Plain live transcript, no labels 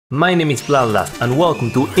My name is Bloodlust and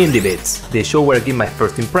welcome to Indie Bits, the show where I give my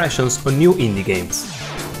first impressions on new indie games.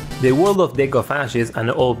 The world of Deck of Ashes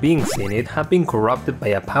and all beings in it have been corrupted by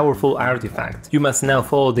a powerful artifact. You must now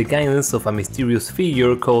follow the guidance of a mysterious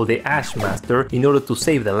figure called the Ashmaster in order to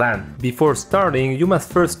save the land. Before starting, you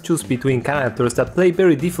must first choose between characters that play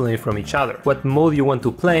very differently from each other, what mode you want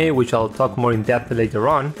to play, which I'll talk more in depth later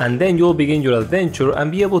on, and then you'll begin your adventure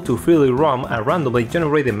and be able to freely roam a randomly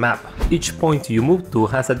generated map. Each point you move to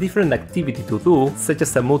has a different activity to do, such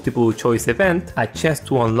as a multiple choice event, a chest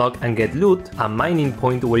to unlock and get loot, a mining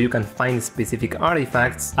point where you can find specific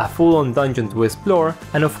artifacts, a full-on dungeon to explore,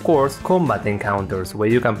 and of course combat encounters where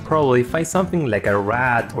you can probably find something like a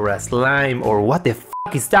rat or a slime or what the f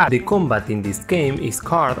is that? The combat in this game is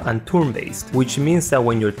card and turn based, which means that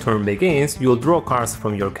when your turn begins, you'll draw cards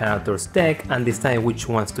from your character's deck and decide which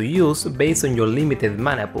ones to use based on your limited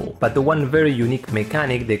mana pool. But the one very unique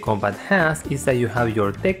mechanic the combat has is that you have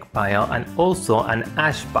your deck pile and also an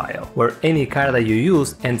ash pile, where any card that you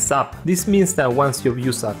use ends up. This means that once you've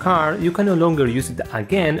used a card, you can no longer use it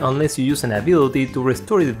again unless you use an ability to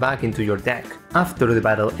restore it back into your deck. After the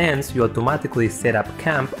battle ends, you automatically set up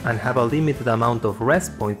camp and have a limited amount of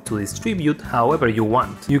rest points to distribute however you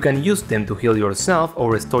want. You can use them to heal yourself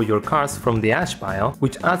or restore your cards from the ash pile,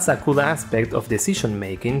 which adds a cool aspect of decision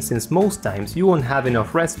making since most times you won't have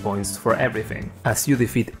enough rest points for everything. As you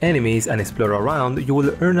defeat enemies and explore around, you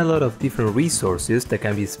will earn a lot of different resources that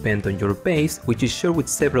can be spent on your base, which is shared with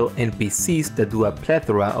several NPCs that do a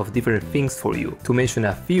plethora of different things for you. To mention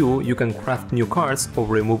a few, you can craft new cards or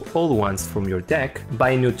remove old ones from your deck,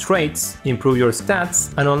 buy new traits, improve your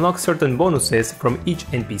stats, and unlock certain bonuses from each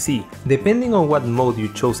NPC. Depending on what mode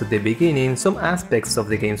you chose at the beginning, some aspects of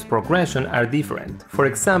the game's progression are different. For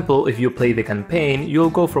example, if you play the campaign, you'll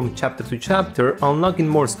go from chapter to chapter, unlocking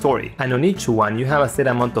more story, and on each one you have a set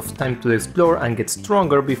amount of time to explore and get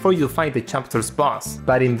stronger before you fight the chapter's boss.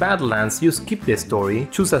 But in Badlands, you skip the story,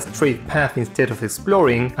 choose a straight path instead of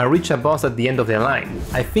exploring, and reach a boss at the end of the line.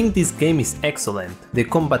 I think this game is excellent. The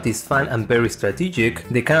combat is fun and very strategic,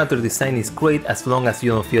 the character design is great as long as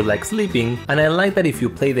you don't feel like sleeping, and I like that if you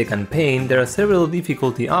play the campaign there are several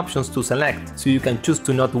difficulty options to select, so you can choose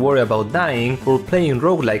to not worry about dying or play in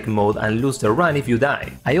roguelike mode and lose the run if you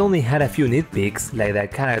die. I only had a few nitpicks, like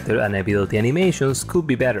that character and ability animations could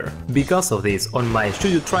be better. Because of this, on my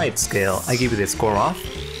should you try it scale, I give it a score of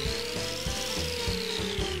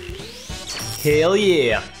Hell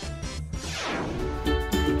yeah!